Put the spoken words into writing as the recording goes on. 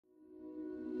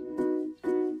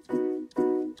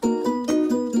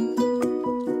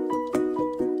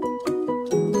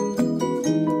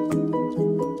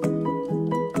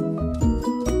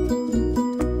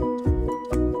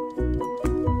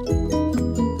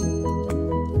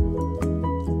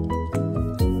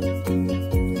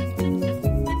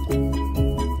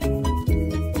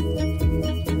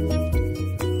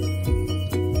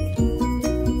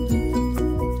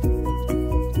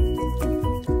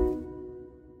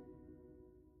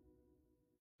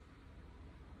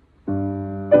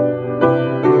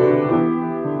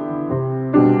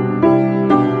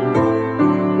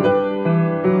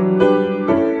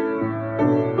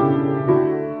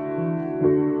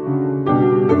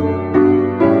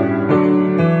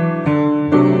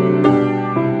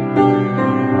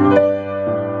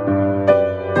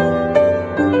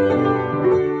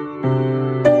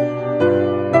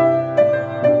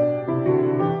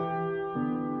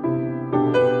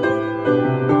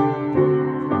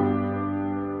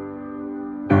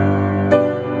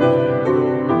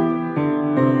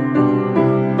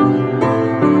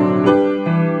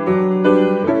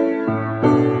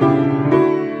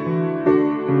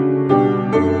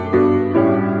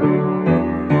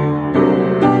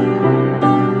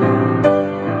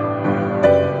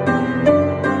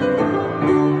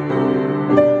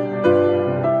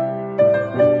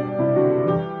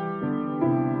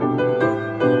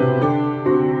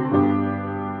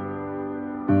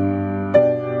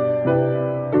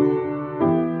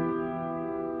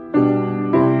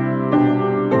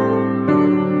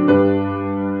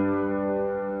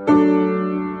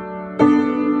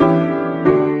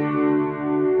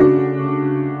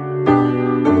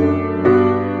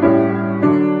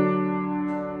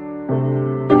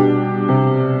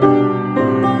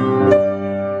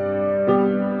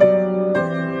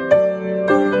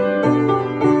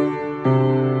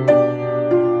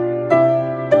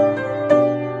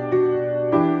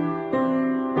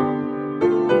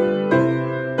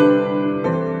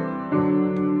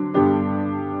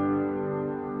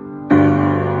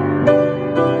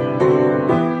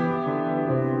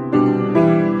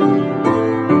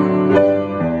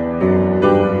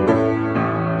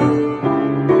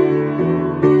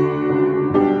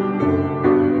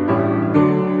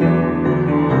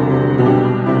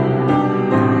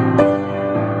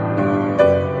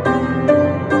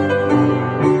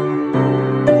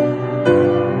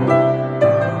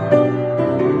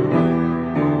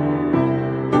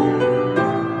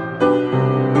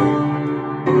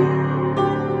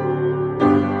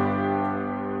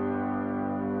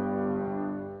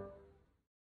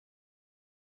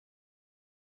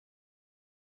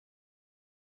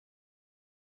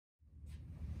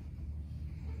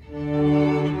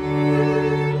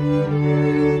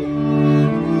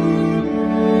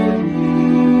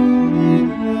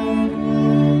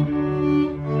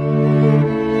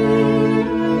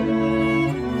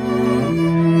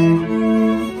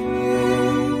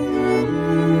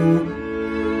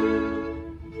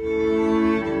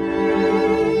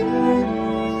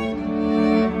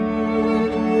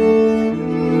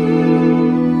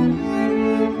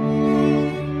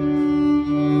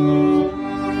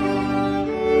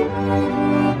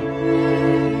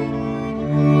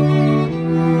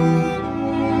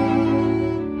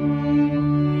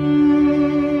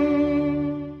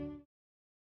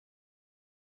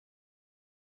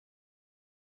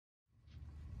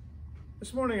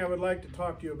This morning I would like to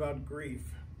talk to you about grief.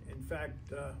 In fact,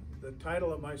 the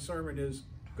title of my sermon is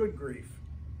Good Grief.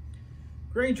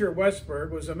 Granger Westberg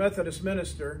was a Methodist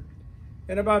minister,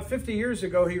 and about 50 years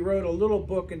ago he wrote a little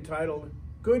book entitled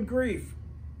Good Grief.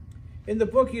 In the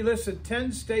book he listed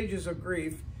 10 stages of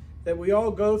grief that we all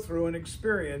go through and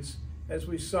experience as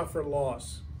we suffer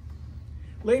loss.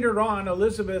 Later on, Dr.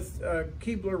 Elizabeth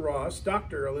Kubler-Ross,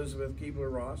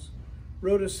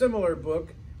 wrote a similar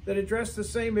book that addressed the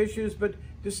same issues but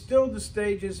distilled the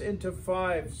stages into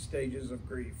 5 stages of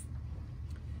grief.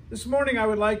 This morning I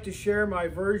would like to share my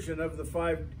version of the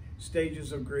 5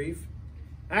 stages of grief.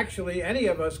 Actually, any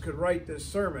of us could write this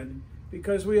sermon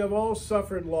because we have all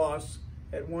suffered loss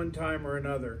at one time or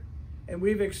another, and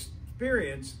we've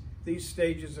experienced these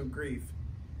stages of grief.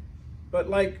 But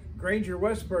like Granger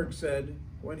Westberg said,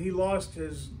 when he lost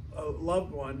his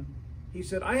loved one, he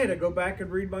said, I had to go back and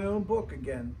read my own book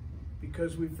again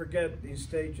because we forget these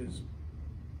stages.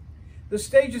 The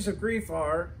stages of grief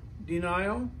are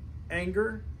denial,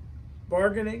 anger,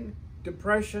 bargaining,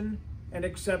 depression, and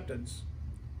acceptance.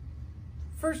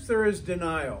 First, there is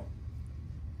denial.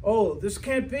 Oh, this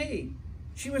can't be.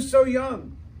 She was so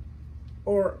young.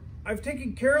 Or, I've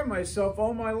taken care of myself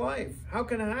all my life. How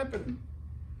can it happen?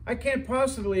 I can't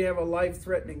possibly have a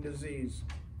life-threatening disease.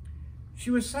 She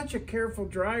was such a careful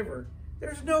driver.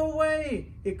 There's no way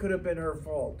it could have been her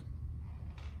fault.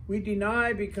 We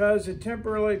deny because it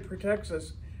temporarily protects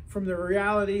us from the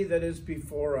reality that is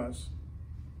before us.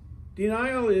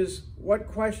 Denial is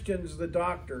what questions the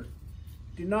doctor.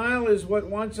 Denial is what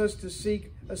wants us to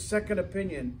seek a second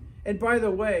opinion. And by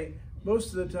the way,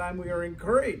 most of the time we are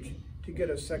encouraged to get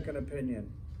a second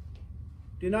opinion.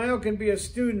 Denial can be a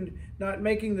student not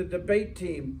making the debate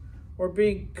team or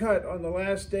being cut on the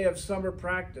last day of summer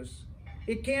practice.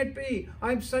 It can't be.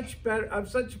 I'm such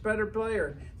a better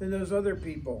player than those other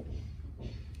people.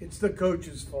 It's the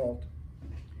coach's fault.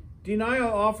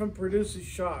 Denial often produces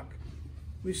shock.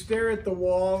 We stare at the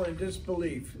wall in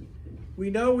disbelief.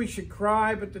 We know we should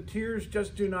cry, but the tears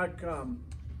just do not come.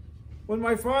 When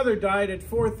my father died at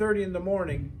 4:30 in the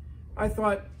morning, I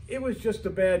thought it was just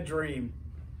a bad dream.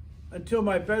 Until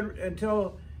my brother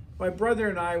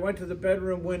and I went to the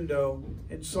bedroom window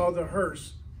and saw the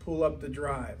hearse pull up the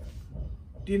drive.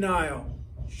 Denial,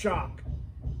 shock.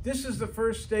 This is the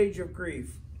first stage of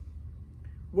grief.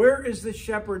 Where is the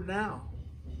shepherd now?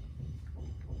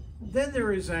 Then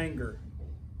there is anger.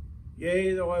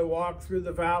 Yea, though I walk through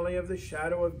the valley of the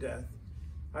shadow of death,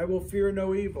 I will fear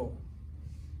no evil.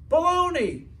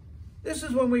 Baloney! This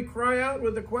is when we cry out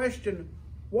with the question,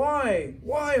 why?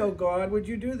 Why, oh God, would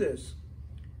you do this?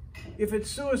 If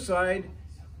it's suicide,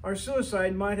 our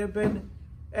suicide might have been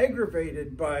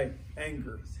aggravated by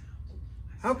anger.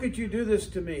 How could you do this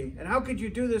to me? And how could you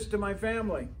do this to my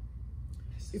family?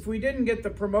 If we didn't get the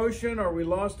promotion or we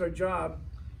lost our job,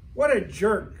 what a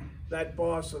jerk that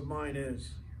boss of mine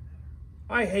is.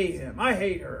 I hate him. I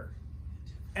hate her.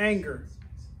 Anger.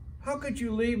 How could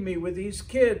you leave me with these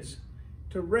kids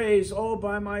to raise all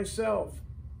by myself?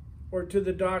 Or to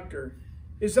the doctor,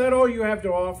 is that all you have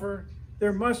to offer?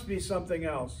 There must be something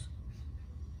else.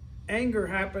 Anger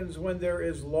happens when there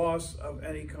is loss of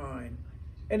any kind.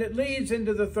 And it leads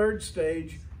into the third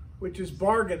stage, which is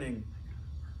bargaining.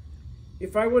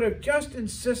 If I would have just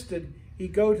insisted he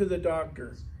go to the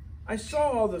doctor. I saw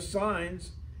all the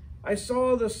signs. I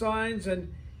saw the signs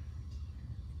and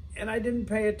I didn't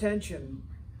pay attention.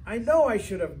 I know I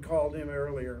should have called him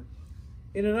earlier.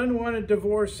 In an unwanted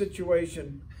divorce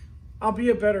situation, I'll be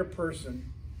a better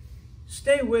person.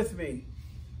 Stay with me.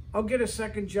 I'll get a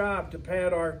second job to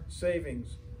pad our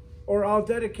savings. Or I'll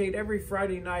dedicate every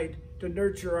Friday night to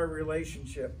nurture our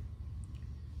relationship.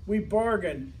 We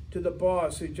bargain to the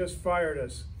boss who just fired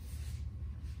us.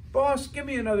 Boss, give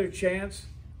me another chance.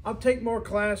 I'll take more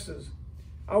classes.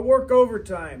 I'll work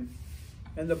overtime.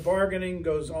 And the bargaining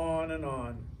goes on and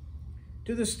on.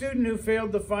 To the student who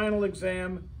failed the final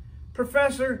exam,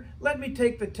 Professor, let me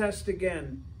take the test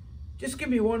again. Just give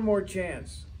me one more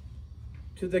chance.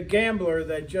 To the gambler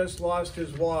that just lost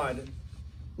his wad,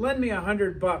 lend me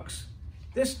 $100.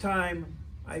 This time,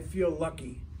 I feel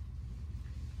lucky.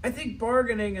 I think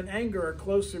bargaining and anger are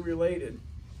closely related.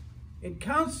 In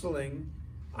counseling,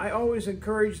 I always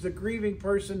encourage the grieving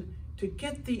person to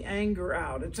get the anger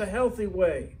out. It's a healthy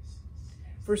way.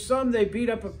 For some, they beat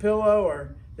up a pillow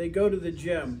or they go to the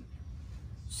gym.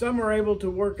 Some are able to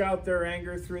work out their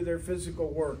anger through their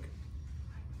physical work.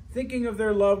 Thinking of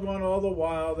their loved one all the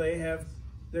while they have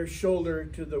their shoulder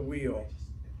to the wheel.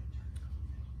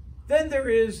 Then there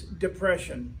is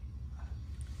depression.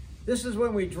 This is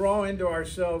when we draw into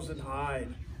ourselves and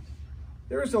hide.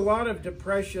 There is a lot of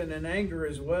depression and anger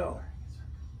as well.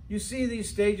 You see these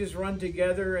stages run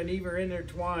together and even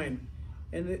intertwine.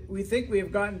 And we think we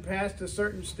have gotten past a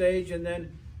certain stage and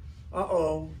then,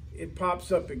 it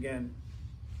pops up again.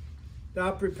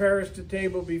 Thou preparest a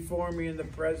table before me in the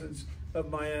presence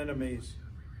of my enemies.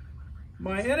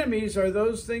 My enemies are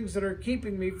those things that are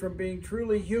keeping me from being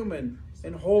truly human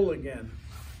and whole again.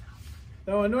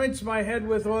 Thou anoints my head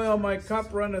with oil, my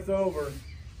cup runneth over.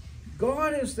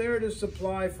 God is there to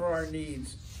supply for our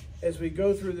needs as we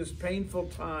go through this painful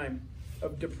time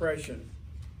of depression.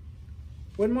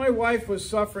 When my wife was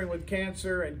suffering with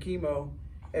cancer and chemo,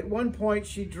 at one point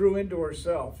she drew into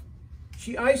herself.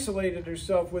 She isolated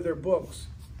herself with her books.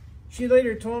 She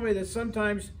later told me that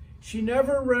sometimes she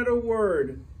never read a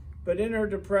word, but in her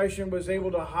depression was able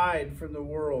to hide from the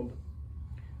world.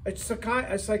 A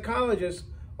psychologist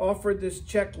offered this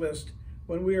checklist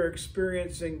when we are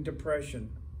experiencing depression.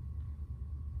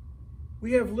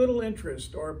 We have little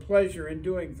interest or pleasure in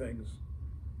doing things.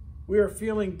 We are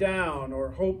feeling down or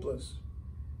hopeless.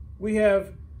 We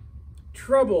have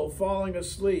trouble falling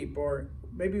asleep, or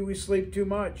maybe we sleep too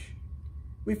much.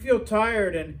 We feel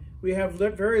tired and we have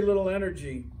very little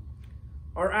energy.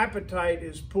 Our appetite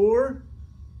is poor,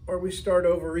 or we start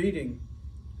overeating.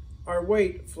 Our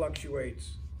weight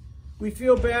fluctuates. We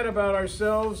feel bad about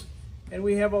ourselves and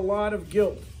we have a lot of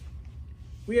guilt.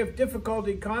 We have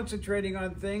difficulty concentrating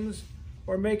on things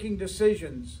or making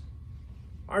decisions.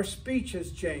 Our speech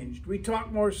has changed. We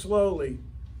talk more slowly,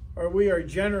 or we are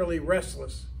generally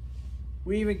restless.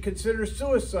 We even consider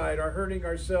suicide or hurting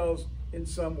ourselves in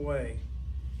some way.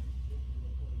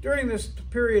 During this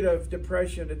period of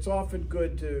depression, it's often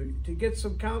good to get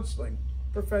some counseling,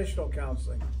 professional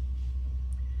counseling.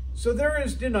 So there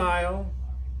is denial,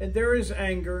 and there is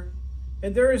anger,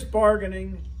 and there is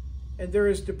bargaining, and there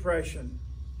is depression.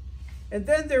 And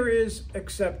then there is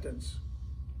acceptance.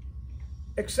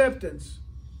 Acceptance.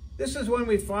 This is when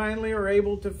we finally are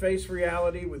able to face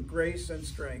reality with grace and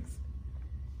strength.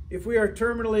 If we are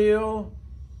terminally ill,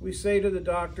 we say to the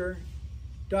doctor,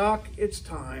 "Doc, it's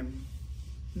time.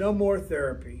 No more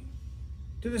therapy."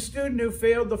 To the student who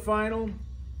failed the final,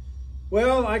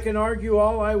 "Well, I can argue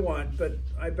all I want, but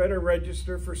I better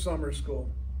register for summer school.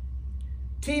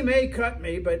 Team A cut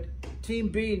me, but Team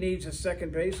B needs a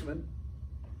second baseman."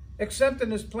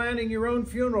 Acceptance is planning your own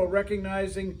funeral,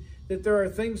 recognizing that there are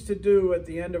things to do at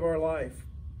the end of our life.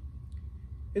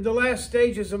 In the last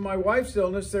stages of my wife's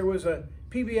illness, there was a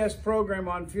PBS program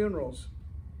on funerals.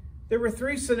 There were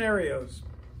 3 scenarios: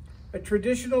 a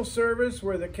traditional service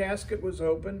where the casket was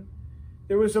open,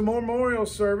 there was a memorial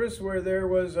service where there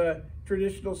was a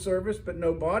traditional service but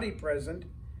no body present,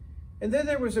 and then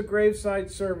there was a graveside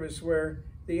service where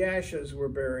the ashes were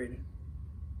buried.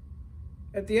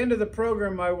 At the end of the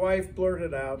program, my wife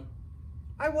blurted out,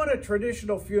 "I want a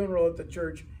traditional funeral at the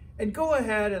church, and go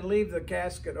ahead and leave the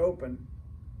casket open."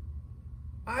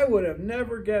 I would have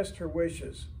never guessed her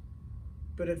wishes,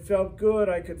 but it felt good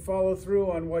I could follow through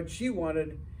on what she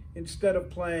wanted instead of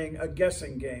playing a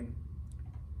guessing game.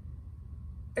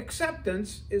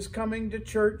 Acceptance is coming to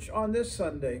church on this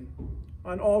Sunday,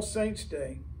 on All Saints'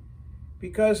 Day,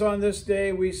 because on this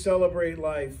day we celebrate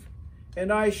life,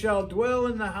 and I shall dwell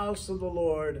in the house of the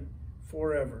Lord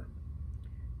forever.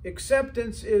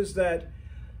 Acceptance is that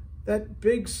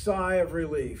big sigh of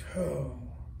relief. Oh.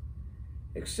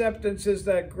 Acceptance is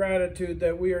that gratitude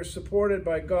that we are supported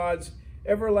by God's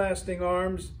everlasting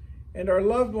arms and our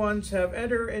loved ones have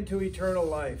entered into eternal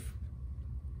life.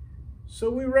 So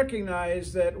we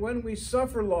recognize that when we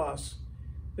suffer loss,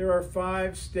 there are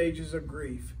 5 stages of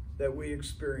grief that we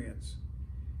experience: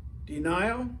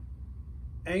 denial,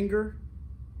 anger,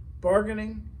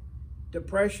 bargaining,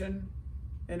 depression,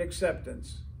 and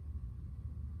acceptance.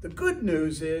 The good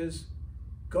news is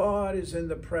God is in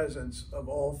the presence of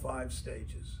all 5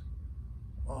 stages.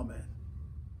 Amen.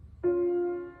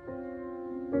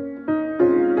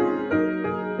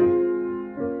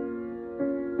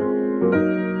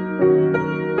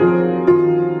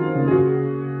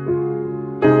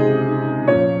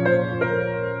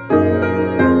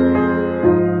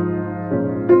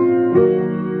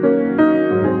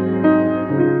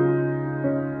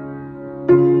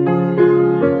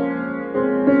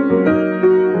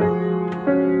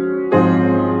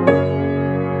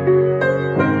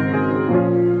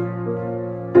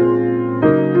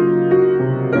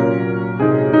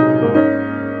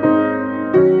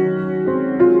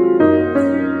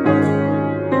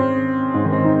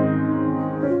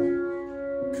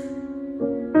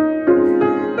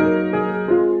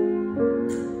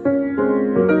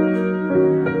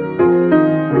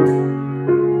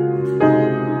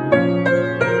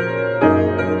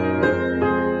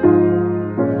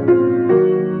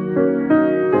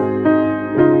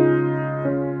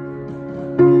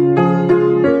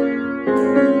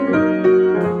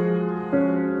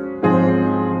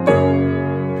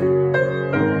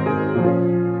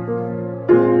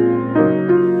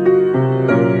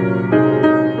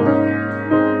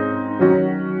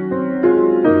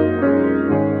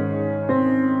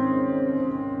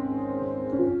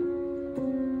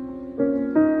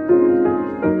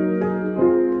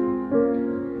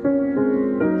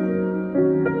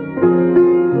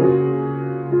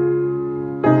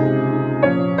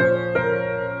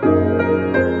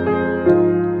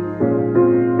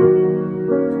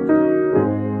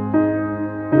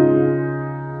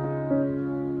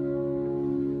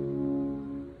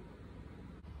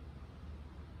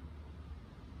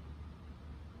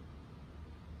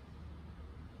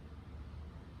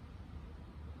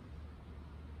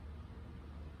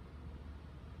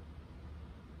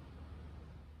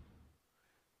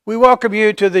 We welcome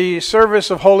you to the service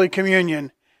of Holy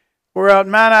Communion. We're at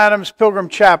Mount Adams Pilgrim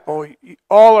Chapel.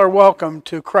 All are welcome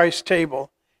to Christ's table.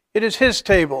 It is his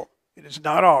table. It is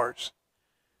not ours.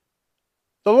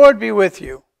 The Lord be with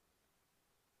you.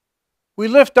 We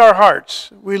lift our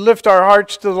hearts. We lift our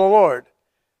hearts to the Lord.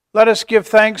 Let us give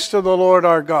thanks to the Lord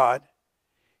our God.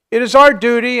 It is our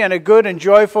duty and a good and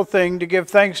joyful thing to give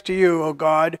thanks to you, O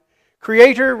God,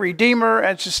 Creator, Redeemer,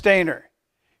 and Sustainer.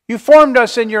 You formed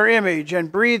us in your image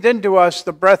and breathed into us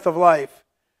the breath of life.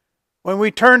 When we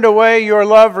turned away, your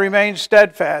love remained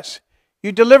steadfast.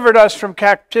 You delivered us from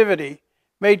captivity,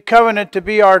 made covenant to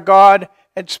be our God,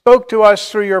 and spoke to us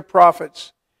through your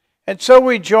prophets. And so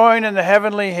we join in the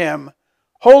heavenly hymn,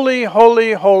 Holy,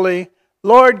 holy, holy,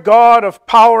 Lord God of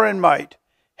power and might.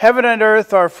 Heaven and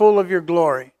earth are full of your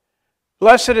glory.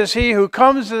 Blessed is he who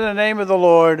comes in the name of the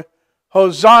Lord.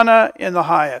 Hosanna in the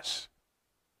highest.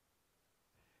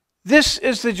 This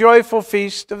is the joyful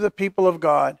feast of the people of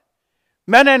God.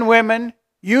 Men and women,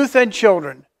 youth and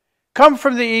children, come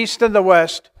from the east and the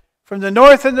west, from the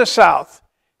north and the south,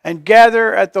 and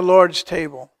gather at the Lord's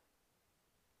table.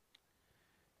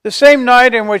 The same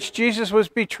night in which Jesus was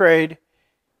betrayed,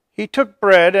 he took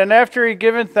bread, and after he had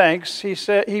given thanks,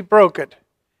 he broke it.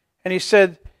 And he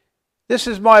said, "This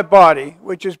is my body,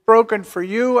 which is broken for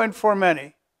you and for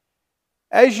many.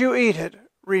 As you eat it,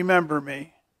 remember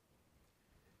me."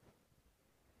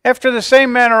 After the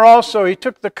same manner also he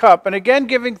took the cup, and again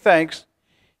giving thanks,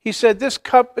 he said, "This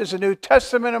cup is a new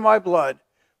testament in my blood,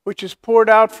 which is poured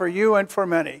out for you and for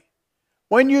many.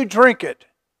 When you drink it,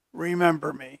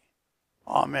 remember me."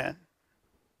 Amen.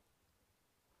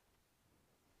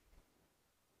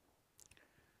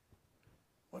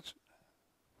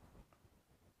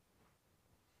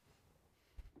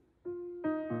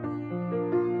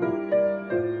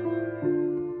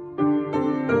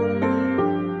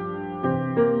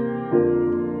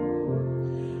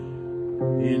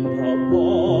 In the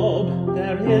bulb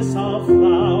there is a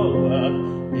flower,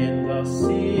 in the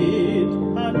seed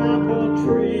an apple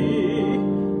tree,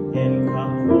 in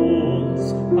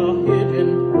cocoons a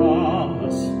hidden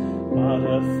promise,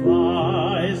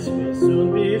 butterflies will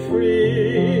soon be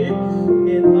free.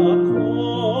 In the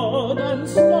cold and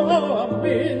snow of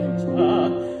winter,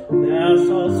 there's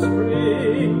a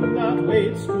spring that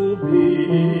waits to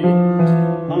be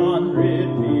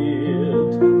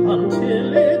unrevealed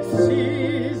until its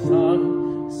season,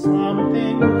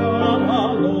 something God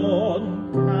alone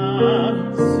can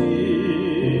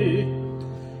see.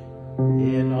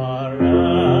 In our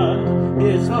end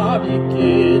is our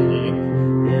beginning,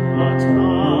 in our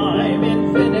time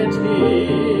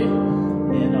infinity.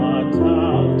 In our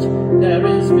doubt there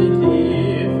is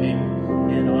believing,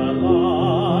 in our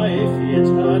life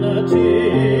eternity.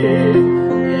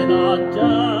 In our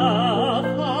death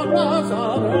a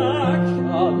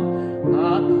resurrection,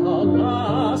 at the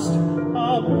last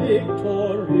a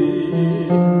victory,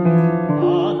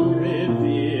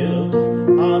 unrevealed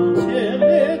until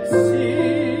its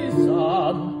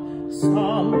season,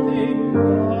 something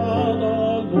God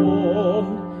alone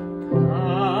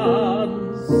can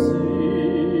see.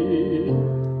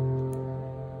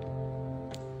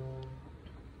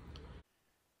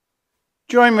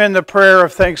 Join me in the prayer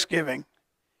of thanksgiving.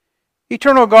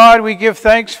 Eternal God, we give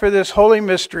thanks for this holy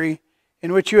mystery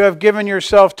in which you have given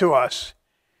yourself to us.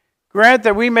 Grant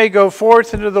that we may go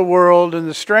forth into the world in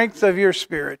the strength of your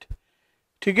Spirit,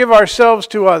 to give ourselves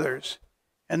to others.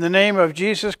 In the name of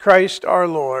Jesus Christ our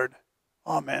Lord.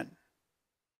 Amen.